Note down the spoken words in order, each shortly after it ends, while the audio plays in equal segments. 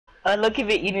Look, you've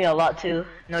been eating a lot too.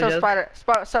 No joke.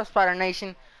 Sup, Spider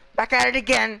Nation. Back at it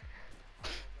again.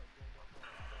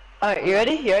 Alright, you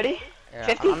ready? You ready? Yeah,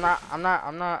 50? I'm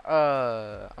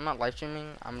not live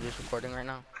streaming. I'm just recording right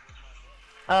now.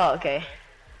 Oh, okay.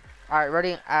 Alright,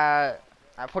 ready? At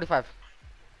 45.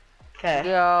 Okay.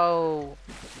 Yo.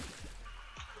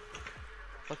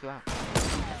 Fuck you out.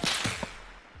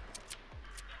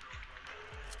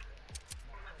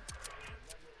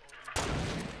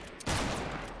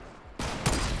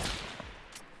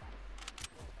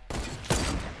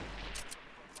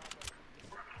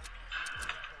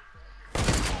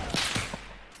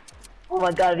 Oh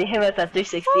my god, he hit us at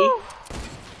 360.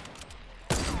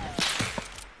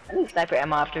 I need sniper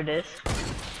ammo after this.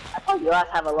 I thought you guys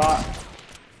have a lot.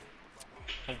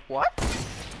 What?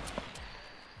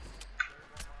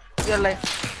 You're like,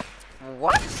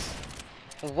 what?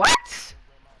 What?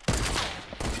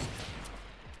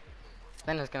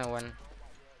 Then it's gonna win.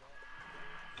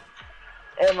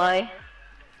 Am I?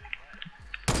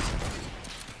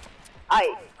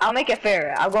 I'll make it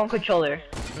fair. I'll go on controller.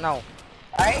 No.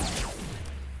 Alright?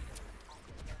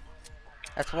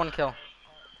 That's one kill.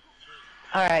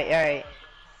 Alright.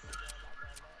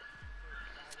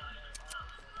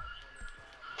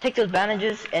 Take those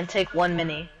bandages and take one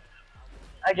mini.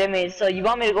 Alright, Jamie, so you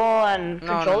want me to go on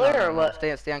controller or what?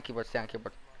 Stay on keyboard,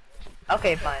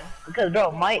 Okay, fine. Because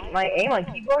bro, my aim on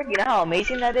keyboard, you know how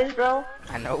amazing that is, bro?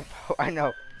 I know, bro, I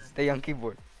know. Stay on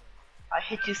keyboard. I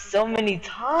hit you so many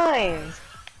times.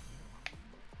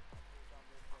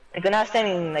 Like when I was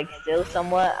standing like still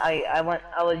somewhat, I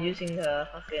was using the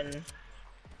fucking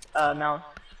mouse.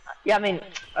 Yeah, I mean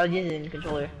I was using the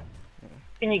controller.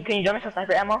 Can you join me some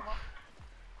sniper ammo?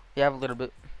 You have a little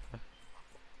bit.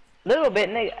 Little bit,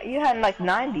 nigga. You had like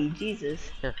 90.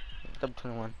 Jesus. Here, double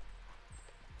 21.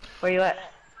 Where you at?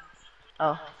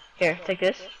 Oh, here, take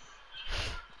this.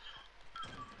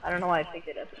 I don't know why I picked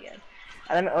it up again.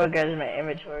 Let me organize my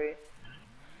inventory.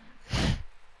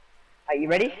 Are you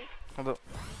ready? Hold up.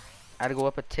 I had to go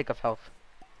up a tick of health.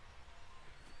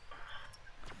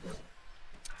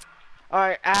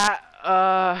 Alright, at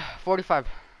 45.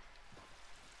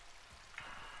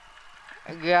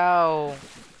 Go.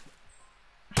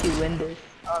 If you win this,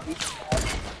 I'll be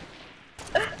sad.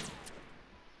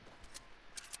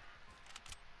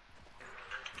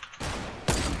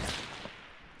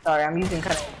 Sorry, I'm using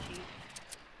kind of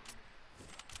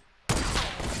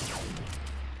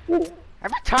cheat.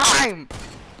 Every time!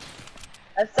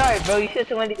 I'm sorry, bro. You should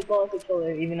have wanted to go on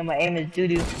controller, even though my aim is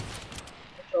doo-doo.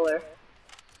 Controller.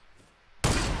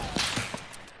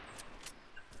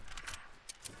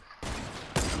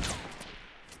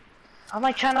 I'm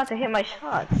like trying not to hit my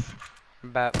shots.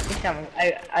 But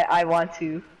I want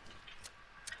to.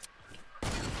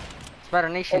 Spider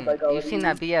Nation, Oh my God, you've seen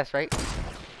that BS, right?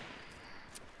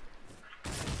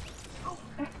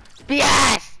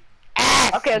 BS!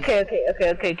 S! Okay.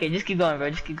 Just keep going, bro.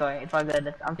 Just keep going. It's all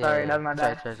good. I'm sorry. That was my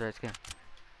bad. Sorry, it's good.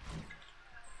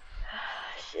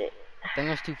 Shit.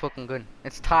 Daniel's too fucking good.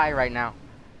 It's tie right now.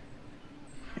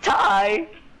 Tie.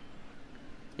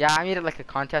 Yeah, I made it like a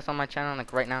contest on my channel,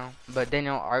 like right now. But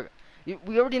Daniel,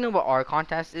 we already know what our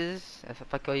contest is.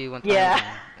 If I call you one time.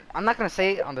 Yeah. I'm not gonna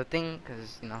say it on the thing,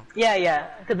 cause you know. Yeah.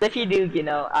 Because if you do, you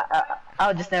know,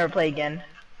 I'll just never play again.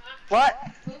 What?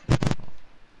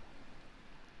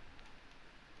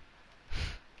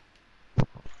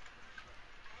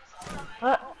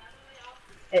 What?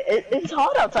 It's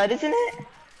hot outside, isn't it?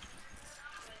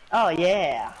 Oh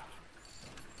yeah.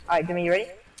 Alright, Jimmy, you ready?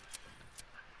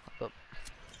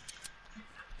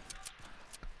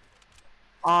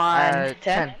 On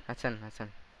 10? That's 10.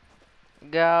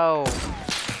 Go.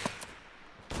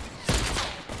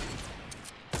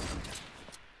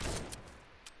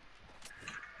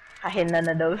 I hit none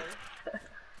of those.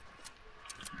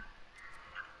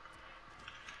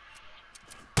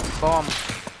 Bomb.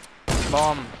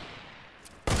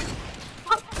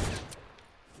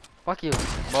 Fuck you.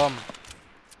 Bomb.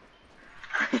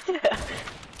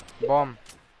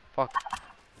 Fuck.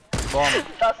 Bomb.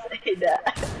 Stop saying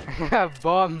that.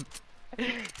 Bomb. I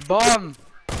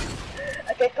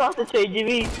can't concentrate,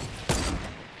 Jimmy.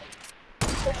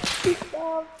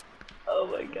 Stop. Oh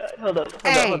my god. Hold up.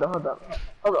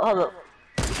 Hold up.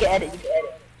 You can edit.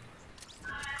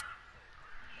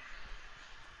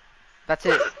 That's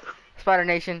it. Spider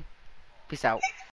Nation. Peace out.